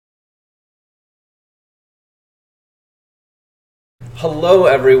Hello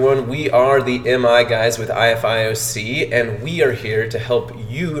everyone, we are the MI guys with IFIOC, and we are here to help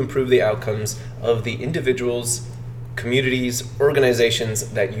you improve the outcomes of the individuals, communities,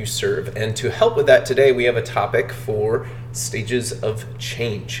 organizations that you serve. And to help with that today, we have a topic for stages of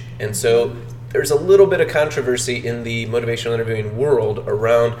change. And so there's a little bit of controversy in the motivational interviewing world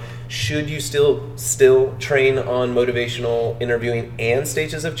around should you still train on motivational interviewing and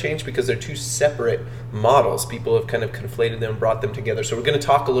stages of change, because they're two separate models. People have kind of conflated them, brought them together. So we're going to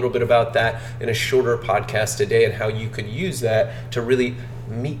talk a little bit about that in a shorter podcast today and how you could use that to really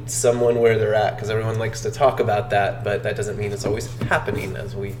meet someone where they're at, because everyone likes to talk about that, but that doesn't mean it's always happening,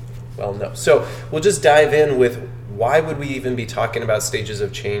 as we well know. So we'll just dive in with why would we even be talking about stages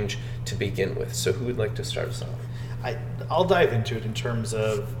of change to begin with. So who would like to start us off? I'll dive into it in terms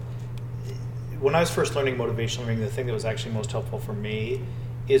of when I was first learning motivational learning, the thing that was actually most helpful for me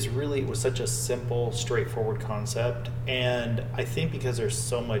is really it was such a simple, straightforward concept. And I think because there's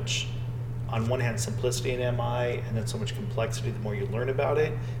so much, on one hand, simplicity in MI and then so much complexity, the more you learn about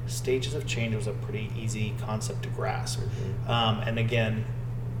it, stages of change was a pretty easy concept to grasp. And again,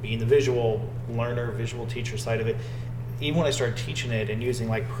 being the visual learner, visual teacher side of it, even when I started teaching it and using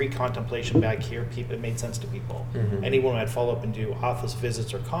like pre-contemplation back here, it made sense to people. Anyone I'd follow up and do office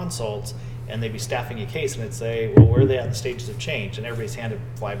visits or consults, and they'd be staffing a case, and I'd say, well, where are they at in the stages of change? And everybody's hand would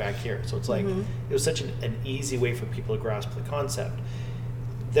fly back here. So it's like, it was such an easy way for people to grasp the concept.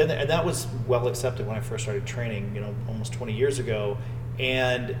 And that was well accepted when I first started training, almost 20 years ago.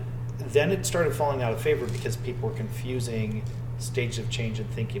 And then it started falling out of favor because people were confusing stages of change and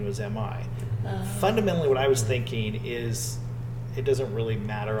thinking was MI. Fundamentally, what I was thinking is it doesn't really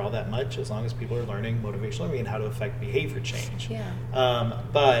matter all that much as long as people are learning motivational learning and how to affect behavior change.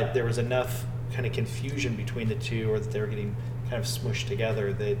 But there was enough kind of confusion between the two, or that they were getting kind of smushed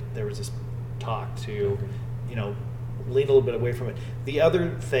together, that there was this talk to, lean a little bit away from it. The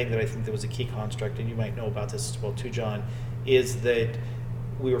other thing that I think that was a key construct, and you might know about this as well too, John, is that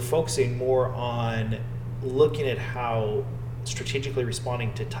we were focusing more on looking at how strategically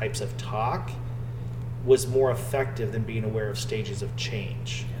responding to types of talk was more effective than being aware of stages of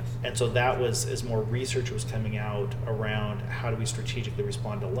change. And so that was, as more research was coming out around how do we strategically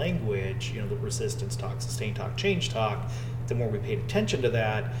respond to language, the resistance talk, sustained talk, change talk, the more we paid attention to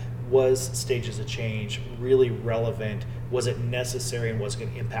that, was stages of change really relevant? Was it necessary, and was it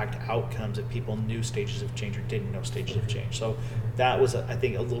going to impact outcomes if people knew stages of change or didn't know stages of change? So that was, I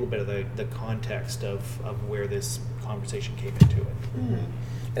think, a little bit of the context of where this conversation came into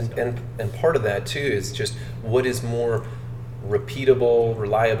it. And part of that too is just what is more repeatable,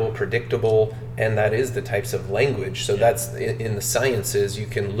 reliable, predictable, and that is the types of language. So that's in the sciences, you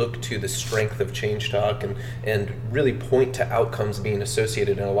can look to the strength of change talk and really point to outcomes being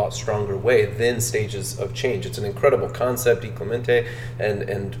associated in a lot stronger way than stages of change. It's an incredible concept, Clemente,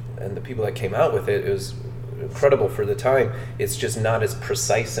 and the people that came out with it was incredible for the time. It's just not as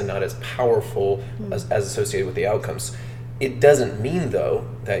precise and not as powerful as associated with the outcomes. It doesn't mean, though,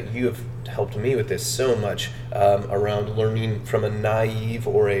 that you have helped me with this so much around learning from a naive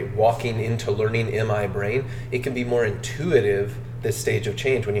or a walking into learning MI brain. It can be more intuitive, this stage of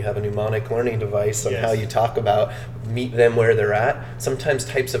change, when you have a mnemonic learning device on how you talk about meet them where they're at. Sometimes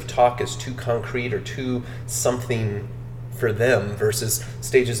types of talk is too concrete or too something for them, versus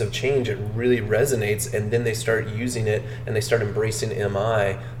stages of change, it really resonates, and then they start using it and they start embracing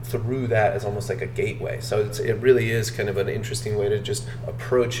MI through that as almost like a gateway. So it really is kind of an interesting way to just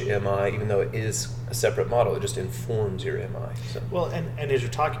approach MI, even though it is a separate model. It just informs your MI. So. Well, and as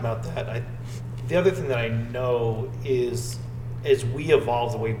you're talking about that, the other thing that I know is as we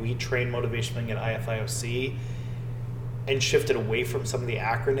evolve the way we train motivational at IFIOC and shifted away from some of the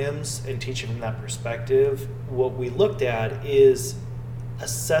acronyms and teaching from that perspective, what we looked at is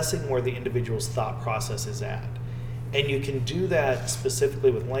assessing where the individual's thought process is at. And you can do that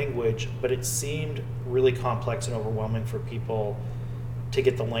specifically with language, but it seemed really complex and overwhelming for people to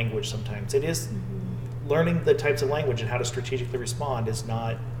get the language sometimes. It is learning the types of language and how to strategically respond is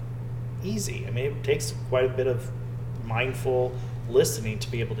not easy. I mean, it takes quite a bit of mindful listening to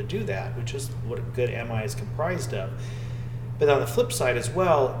be able to do that, which is what a good MI is comprised of. But on the flip side as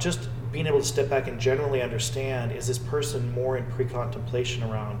well, just being able to step back and generally understand, is this person more in pre-contemplation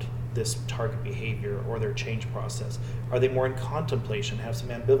around this target behavior or their change process? Are they more in contemplation, have some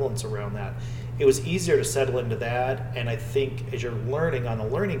ambivalence around that? It was easier to settle into that, and I think as you're learning on the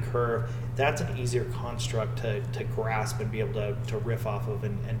learning curve, that's an easier construct to grasp and be able to riff off of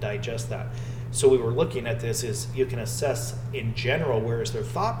and digest that. So we were looking at this is you can assess in general where is their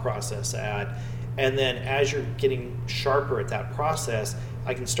thought process at, and then as you're getting sharper at that process,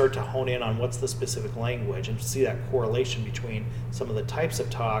 I can start to hone in on what's the specific language and see that correlation between some of the types of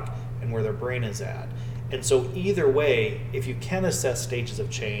talk and where their brain is at. And so either way, if you can assess stages of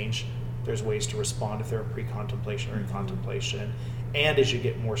change, there's ways to respond if they're in pre-contemplation or in contemplation. And as you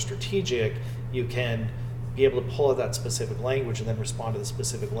get more strategic, you can be able to pull out that specific language and then respond to the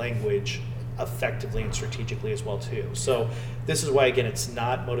specific language effectively and strategically as well too. So this is why, again, it's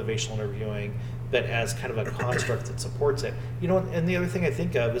not motivational interviewing, but as kind of a construct that supports it. You know, and the other thing I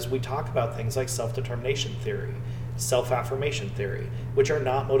think of is we talk about things like self-determination theory, self-affirmation theory, which are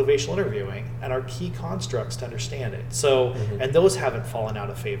not motivational interviewing and are key constructs to understand it. So, and those haven't fallen out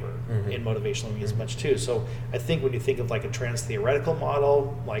of favor in motivational interviewing as much too. So I think when you think of like a trans-theoretical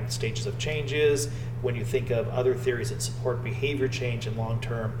model, like stages of changes, when you think of other theories that support behavior change and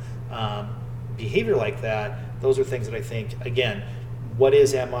long-term behavior like that, those are things that I think, again, what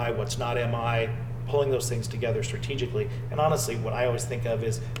is MI, what's not MI, pulling those things together strategically. And honestly, what I always think of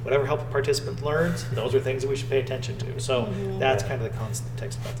is whatever help a participant learns, those are things that we should pay attention to. So that's kind of the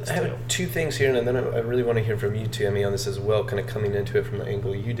context about this too. I have two things here, and then I really want to hear from you, Tammy, on this as well, kind of coming into it from the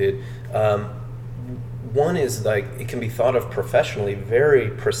angle you did. One is like it can be thought of professionally very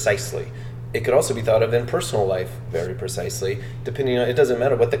precisely. It could also be thought of in personal life very precisely, depending on, it doesn't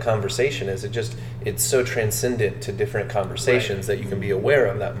matter what the conversation is, it's so transcendent to different conversations that you can be aware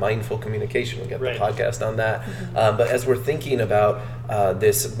of that mindful communication. We'll get the podcast on that. But as we're thinking about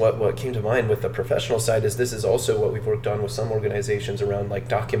this, what came to mind with the professional side is this is also what we've worked on with some organizations around like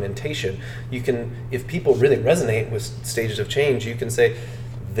documentation. You can, if people really resonate with stages of change, you can say,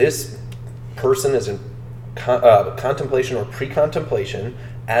 this person is in contemplation or pre-contemplation,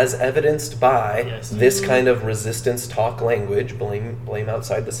 as evidenced by this kind of resistance talk language, blame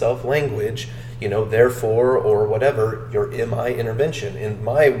outside the self language, therefore, or whatever, your MI intervention. In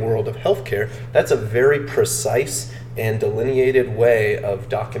my world of healthcare, that's a very precise and delineated way of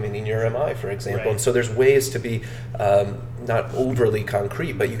documenting your MI, for example. And so there's ways to be not overly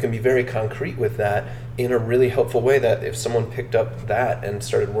concrete, but you can be very concrete with that in a really helpful way that if someone picked up that and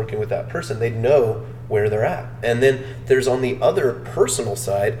started working with that person, they'd know where they're at. And then there's on the other personal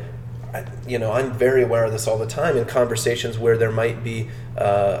side, I'm very aware of this all the time in conversations where there might be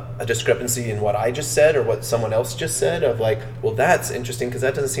a discrepancy in what I just said or what someone else just said of like, well, that's interesting because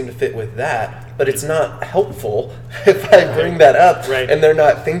that doesn't seem to fit with that, but it's not helpful if I bring that up and they're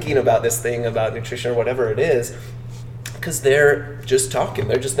not thinking about this thing about nutrition or whatever it is, because they're just talking.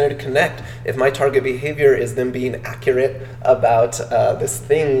 They're just there to connect. If my target behavior is them being accurate about this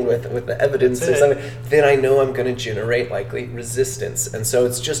thing with the evidence or something, then I know I'm going to generate likely resistance. And so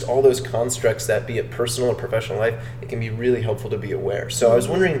it's just all those constructs that, be it personal or professional life, it can be really helpful to be aware. So I was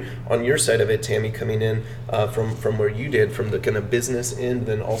wondering, on your side of it, Tammy, coming in from where you did, from the kind of business end,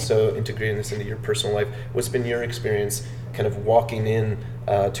 then also integrating this into your personal life, what's been your experience kind of walking in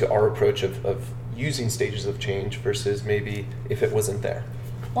to our approach of using stages of change versus maybe if it wasn't there?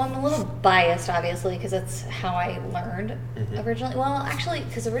 Well, I'm a little biased, obviously, because that's how I learned originally. Well, actually,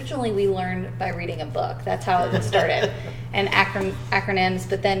 because originally we learned by reading a book. That's how it started. And acronyms,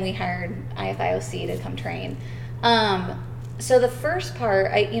 but then we hired IFIOC to come train. So the first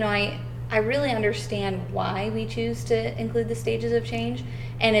part, I really understand why we choose to include the stages of change.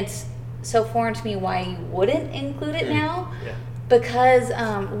 And it's so foreign to me why you wouldn't include it now. Yeah. Because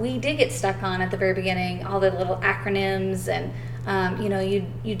we did get stuck on, at the very beginning, all the little acronyms and,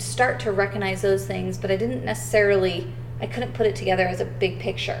 you'd start to recognize those things, but I couldn't put it together as a big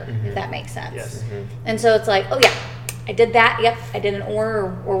picture, if that makes sense. Yes. And so it's like, oh yeah, I did that, yep, I did an or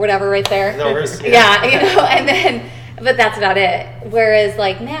whatever right there. No worries. And then, but that's about it. Whereas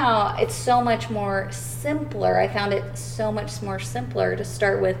like now, it's so much more simpler. I found it so much more simpler to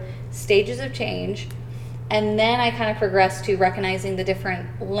start with stages of change. And then I kind of progressed to recognizing the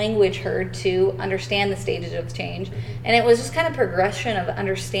different language heard to understand the stages of change. And it was just kind of progression of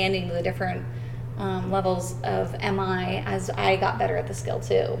understanding the different levels of MI as I got better at the skill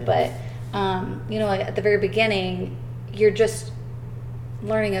too. But, at the very beginning, you're just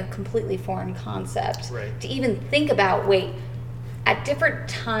learning a completely foreign concept. To even think about, at different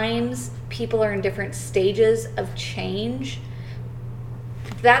times, people are in different stages of change.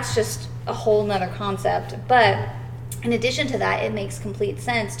 That's just a whole nother concept. But in addition to that, it makes complete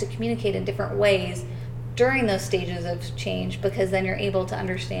sense to communicate in different ways during those stages of change, because then you're able to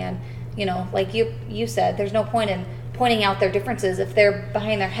understand, like you said, there's no point in pointing out their differences if they're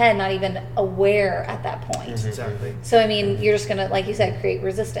behind their head, not even aware at that point. Exactly. So, you're just going to, like you said, create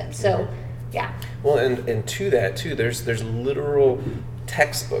resistance. So, yeah. Well, and to that, too, there's literal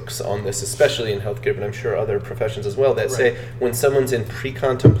textbooks on this, especially in healthcare, but I'm sure other professions as well, that say when someone's in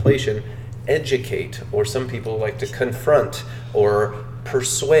pre-contemplation, educate, or some people like to confront or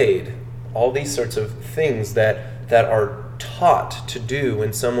persuade, all these sorts of things that are taught to do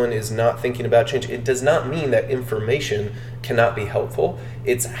when someone is not thinking about change. It does not mean that information cannot be helpful.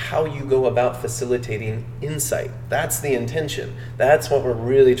 It's how you go about facilitating insight. That's the intention. That's what we're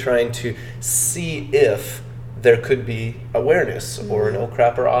really trying to see, if there could be awareness or an oh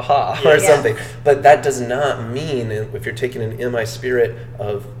crap or aha or something. But that does not mean, if you're taking an MI spirit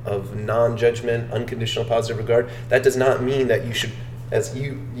of non-judgment, unconditional positive regard, that does not mean that you should, as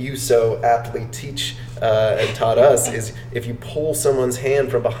you so aptly teach and taught us, is if you pull someone's hand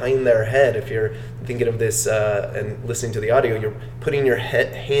from behind their head, if you're thinking of this and listening to the audio, you're putting your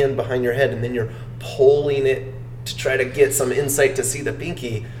hand behind your head and then you're pulling it to try to get some insight to see the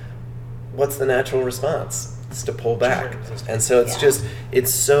binky. What's the natural response? It's to pull back. And so it's just,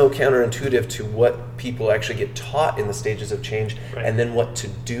 it's so counterintuitive to what people actually get taught in the stages of change, and then what to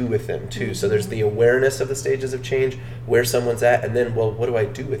do with them too. So there's the awareness of the stages of change, where someone's at, and then, well, what do I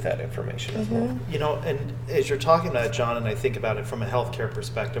do with that information as well? You know, and as you're talking about it, John, and I think about it from a healthcare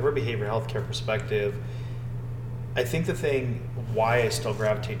perspective or behavioral healthcare perspective, I think the thing why I still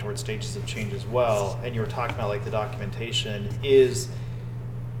gravitate towards stages of change as well, and you were talking about like the documentation, is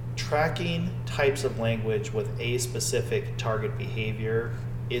tracking types of language with a specific target behavior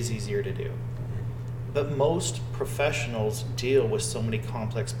is easier to do. But most professionals deal with so many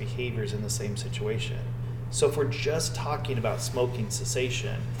complex behaviors in the same situation. So if we're just talking about smoking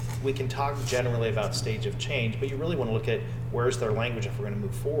cessation, we can talk generally about stage of change, but you really want to look at where's their language if we're going to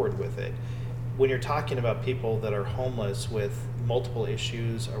move forward with it. When you're talking about people that are homeless with multiple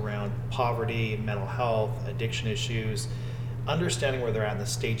issues around poverty, mental health, addiction issues, understanding where they're at in the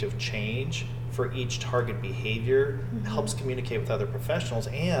stage of change for each target behavior helps communicate with other professionals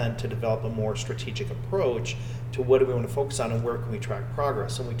and to develop a more strategic approach to what do we want to focus on and where can we track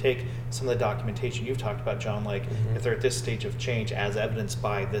progress. So when we take some of the documentation you've talked about, John, like if they're at this stage of change as evidenced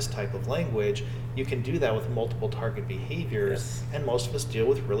by this type of language, you can do that with multiple target behaviors. And most of us deal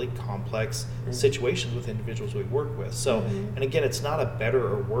with really complex situations with individuals we work with. So, and again, it's not a better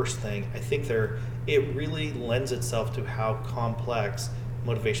or worse thing. I think it really lends itself to how complex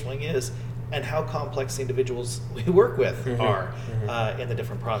motivational is and how complex the individuals we work with are in the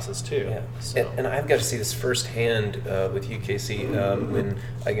different process too. Yeah. So. And I've got to see this firsthand with you, Casey, when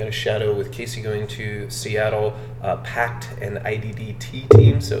I got a shadow with Casey going to Seattle, PACT and IDDT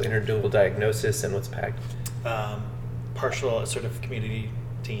team, so interdual diagnosis, and what's PACT? Partial sort of community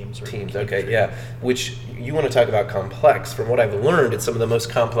teams. Okay, yeah. Which you want to talk about complex. From what I've learned, it's some of the most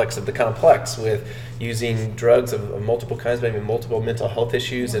complex of the complex, with using drugs of multiple kinds, maybe multiple mental health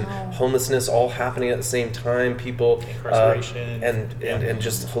issues and homelessness all happening at the same time. People incarceration and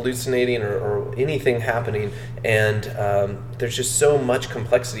just hallucinating or anything happening. And there's just so much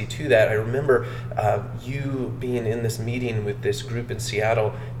complexity to that. I remember you being in this meeting with this group in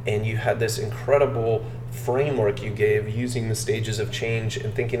Seattle, and you had this incredible framework you gave using the stages of change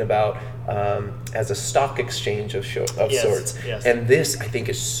and thinking about as a stock exchange of sorts. Yes. And this, I think,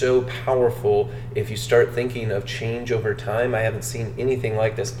 is so powerful if you start thinking of change over time. I haven't seen anything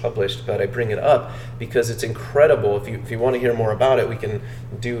like this published, but I bring it up because it's incredible. If you want to hear more about it, we can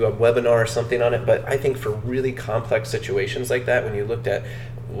do a webinar or something on it. But I think for really complex situations like that, when you looked at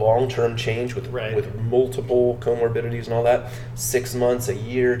long-term change with multiple comorbidities and all that, 6 months, a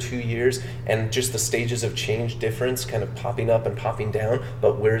year, 2 years, and just the stages of change difference kind of popping up and popping down,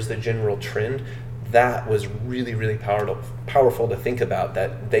 but where's the general trend? That was really, really powerful to think about,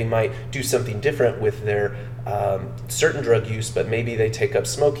 that they might do something different with their certain drug use, but maybe they take up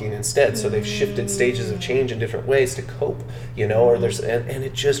smoking instead. So they've shifted stages of change in different ways to cope, or and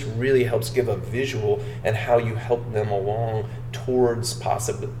it just really helps give a visual and how you help them along towards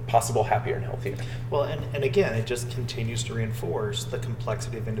possible happier and healthier. Well, and again, it just continues to reinforce the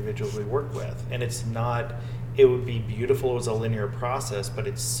complexity of individuals we work with. And it would be beautiful if it was a linear process, but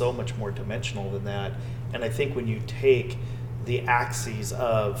it's so much more dimensional than that. And I think when you take the axes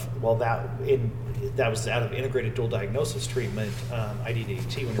of, that was out of integrated dual diagnosis treatment,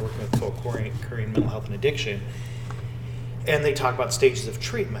 IDDT, when you're working with co-occurring mental health and addiction, and they talk about stages of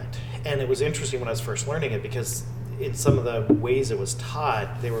treatment. And it was interesting when I was first learning it, because in some of the ways it was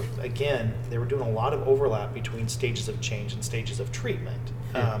taught, they were doing a lot of overlap between stages of change and stages of treatment.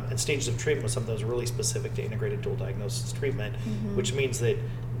 And stages of treatment was something that was really specific to integrated dual diagnosis treatment, which means that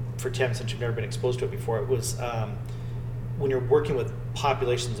for Tim, since you've never been exposed to it before, it was when you're working with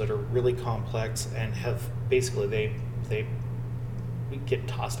populations that are really complex and have basically they get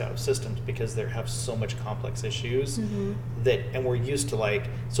tossed out of systems because they have so much complex issues and we're used to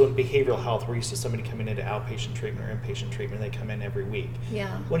so in behavioral health, we're used to somebody coming into outpatient treatment or inpatient treatment, and they come in every week.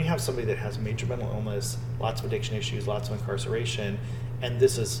 Yeah. When you have somebody that has major mental illness, lots of addiction issues, lots of incarceration, and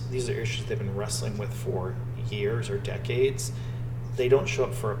these are issues they've been wrestling with for years or decades, they don't show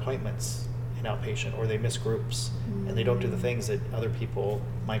up for appointments in outpatient, or they miss groups, and they don't do the things that other people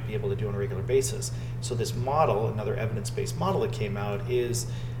might be able to do on a regular basis. So this model, another evidence-based model that came out, is,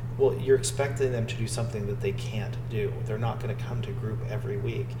 well, you're expecting them to do something that they can't do. They're not going to come to group every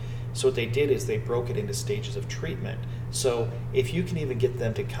week. So what they did is they broke it into stages of treatment. So if you can even get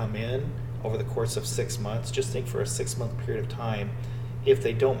them to come in over the course of 6 months, just think for a 6-month period of time, if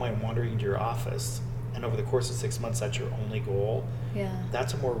they don't mind wandering into your office, and over the course of 6 months that's your only goal,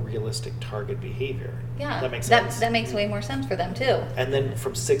 that's a more realistic target behavior. Yeah, that makes sense. That makes way more sense for them too. And then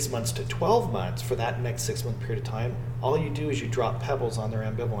from 6 months to 12 months, for that next 6-month period of time, all you do is you drop pebbles on their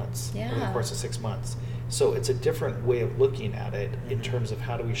ambivalence over the course of 6 months. So it's a different way of looking at it in terms of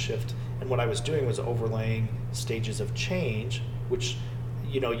how do we shift. And what I was doing was overlaying stages of change, which,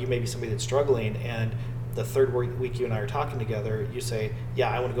 you may be somebody that's struggling, and the third week you and I are talking together, you say, yeah,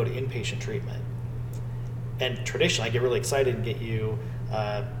 I want to go to inpatient treatment. And traditionally, I get really excited and get you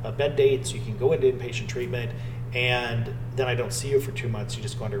a bed date so you can go into inpatient treatment, and then I don't see you for 2 months, you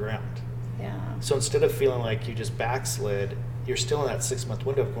just go underground. Yeah. So instead of feeling like you just backslid, you're still in that 6-month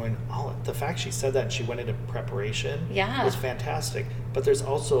window of going, oh, the fact she said that and she went into preparation was fantastic. But there's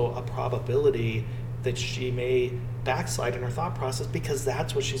also a probability that she may backslide in her thought process, because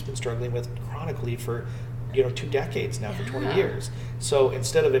that's what she's been struggling with chronically for 2 decades now, for 20 years. So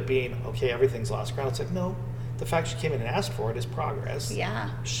instead of it being, okay, everything's lost ground, it's like, no, the fact she came in and asked for it is progress.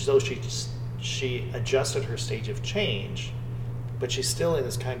 Yeah. So she adjusted her stage of change, but she's still in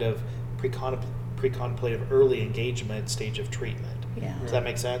this kind of pre-contemplative early engagement stage of treatment. Yeah. Does that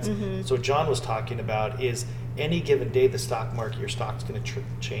make sense? Mm-hmm. So what John was talking about is any given day the stock market, your stock's going to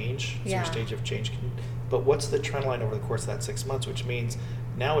change, so your stage of change can, but what's the trend line over the course of that 6 months, which means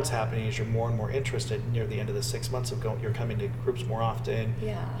now what's happening is you're more and more interested near the end of the 6 months of you're coming to groups more often,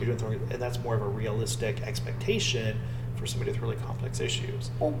 you're doing and that's more of a realistic expectation for somebody with really complex issues.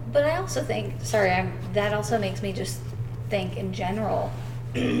 Well, but I also think, that also makes me just think in general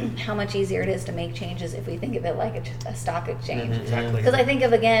how much easier it is to make changes if we think of it like a stock exchange. Exactly. Because I think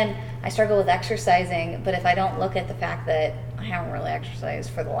of, again, I struggle with exercising, but if I don't look at the fact that I haven't really exercised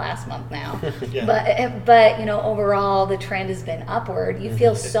for the last month now, but overall the trend has been upward, you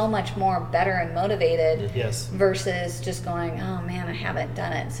feel so much more better and motivated versus just going, oh man, I haven't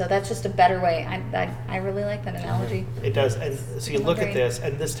done it. So that's just a better way. I really like that analogy. It does. And so you look at this,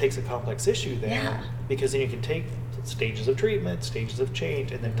 and this takes a complex issue there, because then you can take stages of treatment, stages of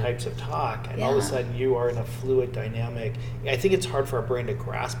change, and then types of talk, and all of a sudden you are in a fluid dynamic. I think it's hard for our brain to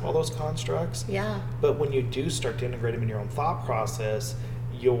grasp all those constructs, but when you do start to integrate them in your own thought process,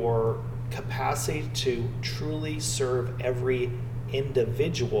 your capacity to truly serve every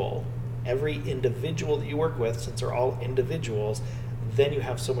individual that you work with, since they're all individuals, then you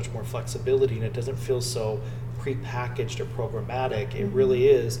have so much more flexibility, and it doesn't feel so prepackaged or programmatic. It really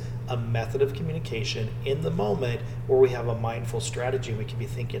is a method of communication in the moment where we have a mindful strategy. We can be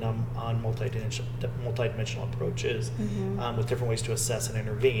thinking on multidimensional approaches with different ways to assess and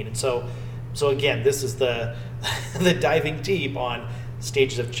intervene. And so again, this is the the diving deep on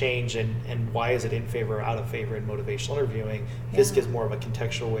stages of change and why is it in favor or out of favor in motivational interviewing. This gives more of a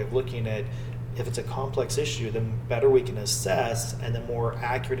contextual way of looking at, if it's a complex issue, the better we can assess and the more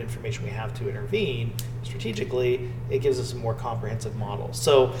accurate information we have to intervene strategically, it gives us a more comprehensive model.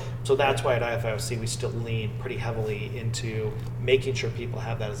 So that's why at IFIOC we still lean pretty heavily into making sure people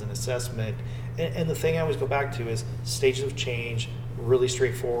have that as an assessment. And the thing I always go back to is stages of change, really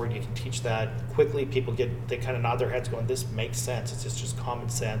straightforward. You can teach that quickly. People they kind of nod their heads going, this makes sense. It's just common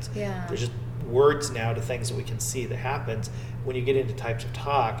sense. There's just words now to things that we can see that happens. When you get into types of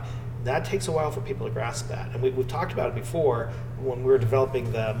talk, that takes a while for people to grasp that. And we've talked about it before when we were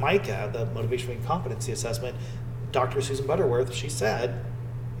developing the MICA, the Motivational Competency Assessment. Dr. Susan Butterworth, she said,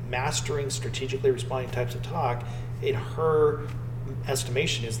 mastering strategically responding types of talk, in her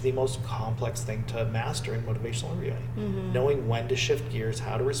estimation, is the most complex thing to master in motivational interviewing. Knowing when to shift gears,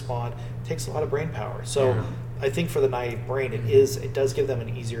 how to respond, takes a lot of brain power. So I think for the naive brain, it does give them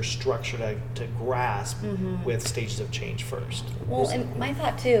an easier structure to grasp with stages of change first. Well, and my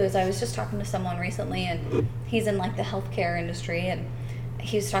thought too is, I was just talking to someone recently, and he's in like the healthcare industry, and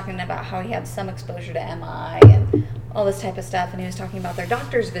he was talking about how he had some exposure to MI and all this type of stuff, and he was talking about their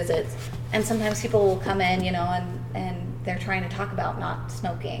doctor's visits, and sometimes people will come in, and they're trying to talk about not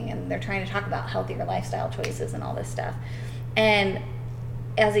smoking, and they're trying to talk about healthier lifestyle choices and all this stuff. And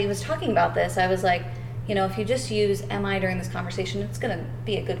as he was talking about this, I was like, if you just use MI during this conversation, it's going to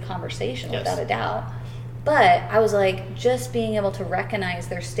be a good conversation without a doubt. But I was like, just being able to recognize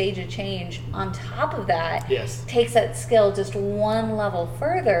their stage of change on top of that takes that skill just one level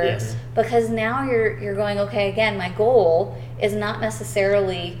further. Because now you're going, okay, again, my goal is not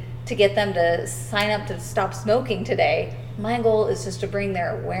necessarily to get them to sign up to stop smoking today. My goal is just to bring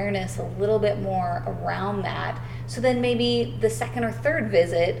their awareness a little bit more around that. So then maybe the second or third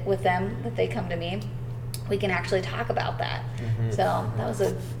visit with them that they come to me, we can actually talk about that. So that was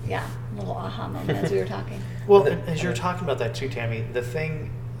a little aha moment as we were talking. Well, as you're talking about that too, Tammy, the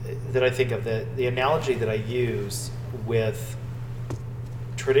thing that I think of, the analogy that I use with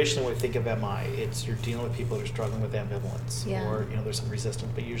traditionally when we think of MI, it's you're dealing with people that are struggling with ambivalence, or there's some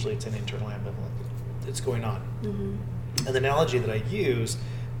resistance, but usually it's an internal ambivalence that's going on. And the analogy that I use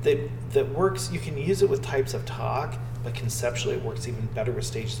that works, you can use it with types of talk, but conceptually it works even better with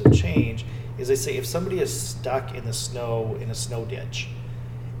stages of change, is I say if somebody is stuck in the snow, in a snow ditch,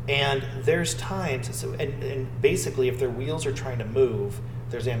 and there's times, and basically if their wheels are trying to move,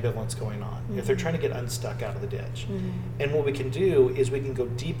 there's ambivalence going on. If they're trying to get unstuck out of the ditch. And what we can do is we can go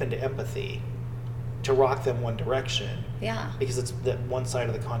deep into empathy to rock them one direction. Because it's that one side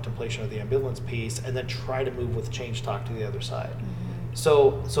of the contemplation of the ambivalence piece, and then try to move with change talk to the other side.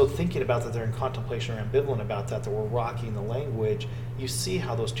 So thinking about that they're in contemplation or ambivalent about that we're rocking the language, you see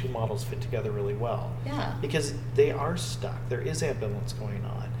how those two models fit together really well. Because they are stuck. There is ambivalence going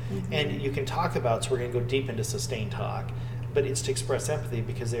on. And you can talk about, so we're going to go deep into sustained talk, but it's to express empathy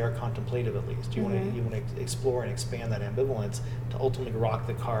because they are contemplative at least. You want to explore and expand that ambivalence to ultimately rock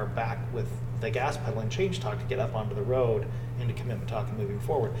the car back with the gas pedal and change talk to get up onto the road into commitment talk and moving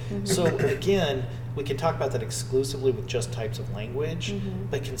forward. So again, we can talk about that exclusively with just types of language,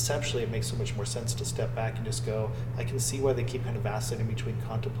 but conceptually it makes so much more sense to step back and just go, I can see why they keep kind of vacillating between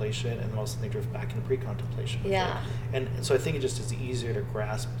contemplation and then all of a sudden they drift back into pre-contemplation. And so I think it just is easier to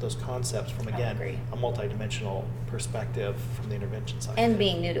grasp those concepts from, again, a multidimensional perspective from the intervention side. And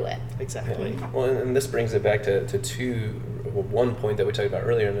being new to it. Exactly. Well, and this brings it back to one point that we talked about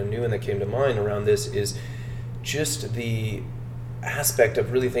earlier, and a new one that came to mind around this is just the aspect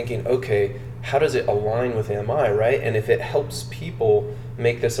of really thinking, okay, how does it align with MI, right? And if it helps people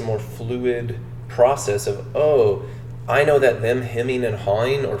make this a more fluid process of, oh, I know that them hemming and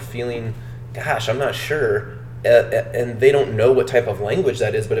hawing or feeling, gosh, I'm not sure, and they don't know what type of language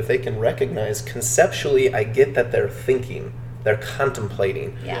that is, but if they can recognize conceptually, I get that they're thinking, they're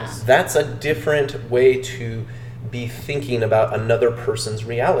contemplating. That's a different way to be thinking about another person's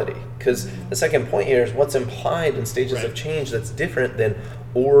reality. Because the second point here is what's implied in stages of change that's different than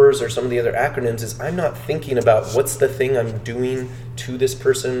ORS or some of the other acronyms is I'm not thinking about what's the thing I'm doing to this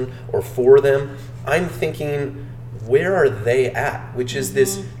person or for them. I'm thinking, where are they at? Which is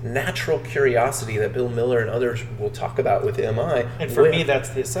this natural curiosity that Bill Miller and others will talk about with MI. And for me, that's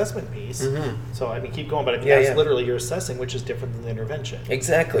the assessment piece. So I mean, keep going, but I mean, that's literally you're assessing, which is different than the intervention.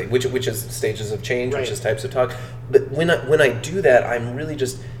 Exactly, which is stages of change, which is types of talk. But when I do that, I'm really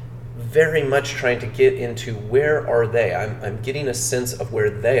just very much trying to get into where are they. I'm getting a sense of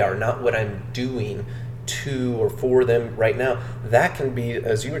where they are, not what I'm doing to or for them right now. That can be,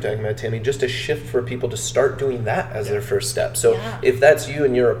 as you were talking about, Tammy, just a shift for people to start doing that as their first step. So if that's you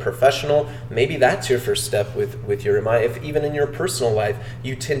and you're a professional, maybe that's your first step with your MI. If even in your personal life,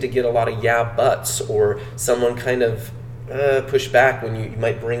 you tend to get a lot of buts or someone kind of push back when you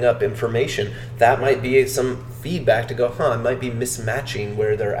might bring up information, that might be some feedback to go, I might be mismatching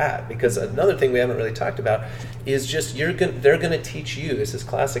where they're at. Because another thing we haven't really talked about is just they're going to teach you, this is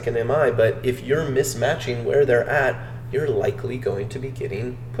classic in MI, but if you're mismatching where they're at, you're likely going to be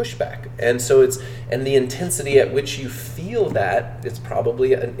getting pushback. And so and the intensity at which you feel that, it's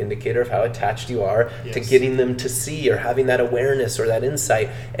probably an indicator of how attached you are to getting them to see or having that awareness or that insight.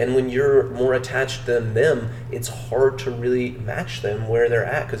 And when you're more attached than them, it's hard to really match them where they're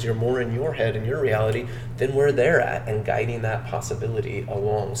at because you're more in your head and your reality than where they're at and guiding that possibility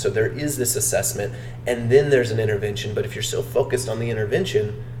along. So there is this assessment and then there's an intervention. But if you're so focused on the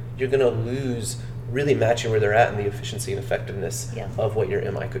intervention, you're going to lose really matching where they're at and the efficiency and effectiveness of what your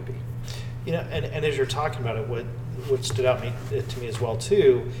MI could be. You know, and as you're talking about it, what stood out to me as well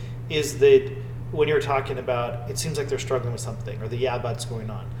too is that when you're talking about, it seems like they're struggling with something or the but's going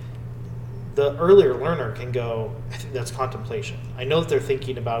on. The earlier learner can go, I think that's contemplation. I know that they're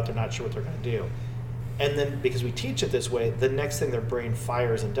thinking about it, they're not sure what they're going to do. And then because we teach it this way, the next thing their brain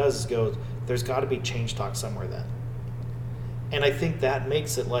fires and does is goes, there's got to be change talk somewhere then. And I think that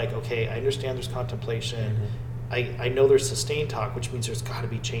makes it like, okay, I understand there's contemplation. I know there's sustained talk, which means there's got to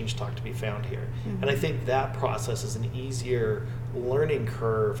be change talk to be found here. And I think that process is an easier learning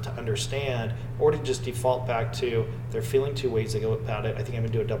curve to understand, or to just default back to they're feeling two ways about it. I think I'm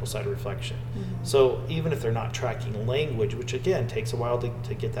going to do a double-sided reflection. So even if they're not tracking language, which again takes a while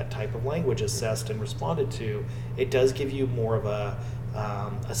to get that type of language assessed and responded to, it does give you more of a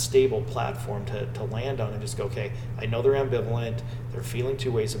stable platform to land on and just go, okay, I know they're ambivalent, they're feeling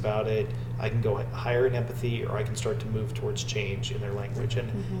two ways about it, I can go higher in empathy, or I can start to move towards change in their language.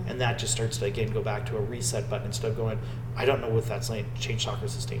 And that just starts to, again, go back to a reset button instead of going, I don't know if that's change talk or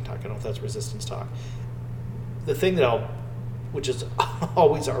sustained talk, I don't know if that's resistance talk. The thing which is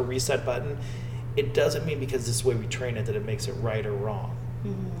always our reset button, it doesn't mean because this is the way we train it that it makes it right or wrong.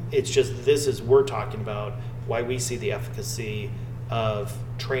 It's just we're talking about why we see the efficacy of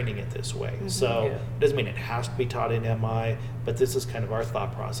training it this way. So it doesn't mean it has to be taught in MI, but this is kind of our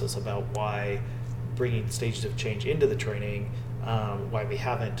thought process about why bringing stages of change into the training, why we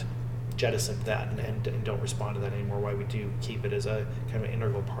haven't jettisoned that and don't respond to that anymore, why we do keep it as a kind of an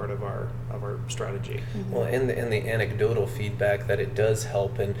integral part of our strategy. Well, and the anecdotal feedback that it does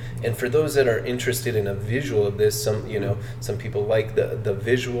help, and for those that are interested in a visual of this, some people like the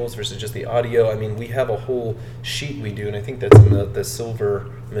visuals versus just the audio. I mean, we have a whole sheet we do, and I think that's in the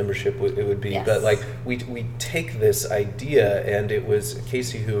silver membership it would be. Yes. But like we take this idea, and it was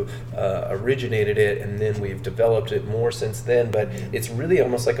Casey who originated it, and then we've developed it more since then. But it's really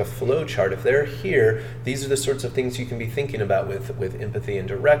almost like a flow chart. If they're here, these are the sorts of things you can be thinking about with empathy and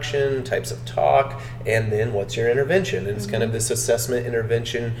direction, types of talk, and then what's your intervention. And it's kind of this assessment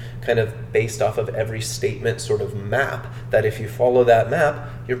intervention kind of based off of every statement sort of map, that if you follow that map,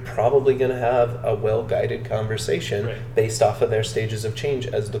 you're probably going to have a well-guided conversation based off of their stages of change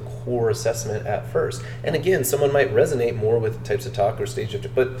as the core assessment at first. And again, someone might resonate more with types of talk or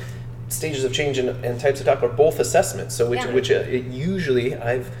but stages of change and types of talk are both assessments. So which usually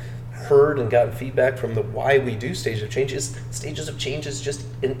I've heard and gotten feedback from the why we do stages of change is just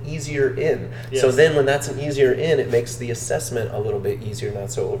an easier in. Yes. So then when that's an easier in, it makes the assessment a little bit easier,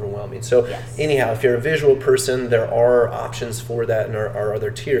 not so overwhelming. So anyhow, if you're a visual person, there are options for that, and there are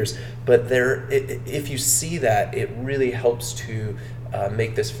other tiers. But if you see that, it really helps to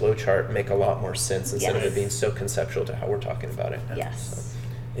make this flow chart make a lot more sense instead of it being so conceptual to how we're talking about it now. Yes. So,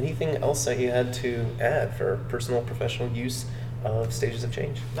 anything else that you had to add for personal, professional use of stages of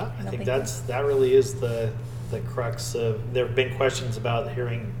change? No, I think that really is the crux of. There have been questions about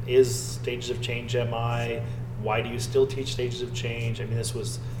hearing, is stages of change MI? Why do you still teach stages of change? I mean, this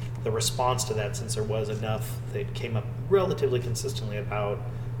was the response to that, since there was enough that came up relatively consistently about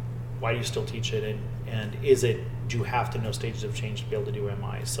why do you still teach it, and do you have to know stages of change to be able to do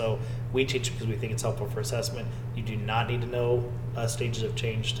MI? So we teach it because we think it's helpful for assessment. You do not need to know stages of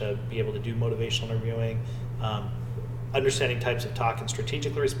change to be able to do motivational interviewing. Understanding types of talk and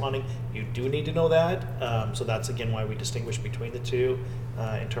strategically responding, you do need to know that. So that's, again, why we distinguish between the two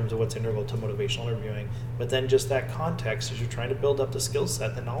in terms of what's integral to motivational interviewing. But then just that context, as you're trying to build up the skill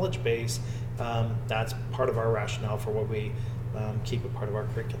set, the knowledge base, that's part of our rationale for what we keep it part of our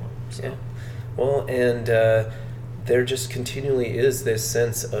curriculum. So. Yeah. Well, and there just continually is this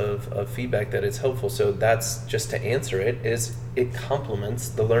sense of feedback that it's helpful. So that's, just to answer it, is it complements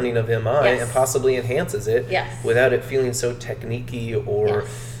the learning of MI and possibly enhances it without it feeling so technique-y or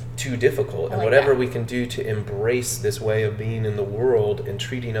too difficult. And whatever we can do to embrace this way of being in the world and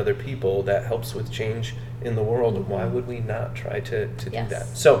treating other people that helps with change in the world, why would we not try to do that?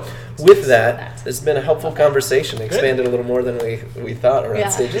 So with that, it's been a helpful conversation. Expanded a little more than we thought around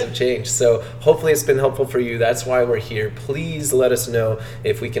stages of change. So hopefully it's been helpful for you. That's why we're here. Please let us know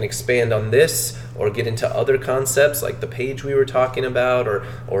if we can expand on this or get into other concepts like the page we were talking about,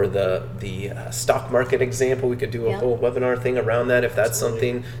 or the stock market example. We could do a whole webinar thing around that if that's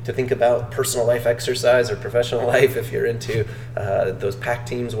something to think about. Personal life exercise or professional life if you're into those pack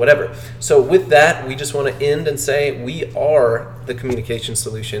teams, whatever. So with that, we just want to end and say we are the communication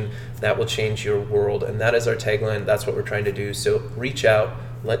solution that will change your world, and that is our tagline. That's what we're trying to do. So reach out,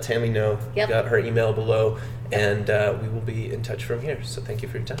 let Tammy know. You got her email below, and we will be in touch from here. So thank you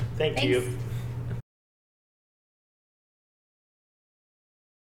for your time. Thanks.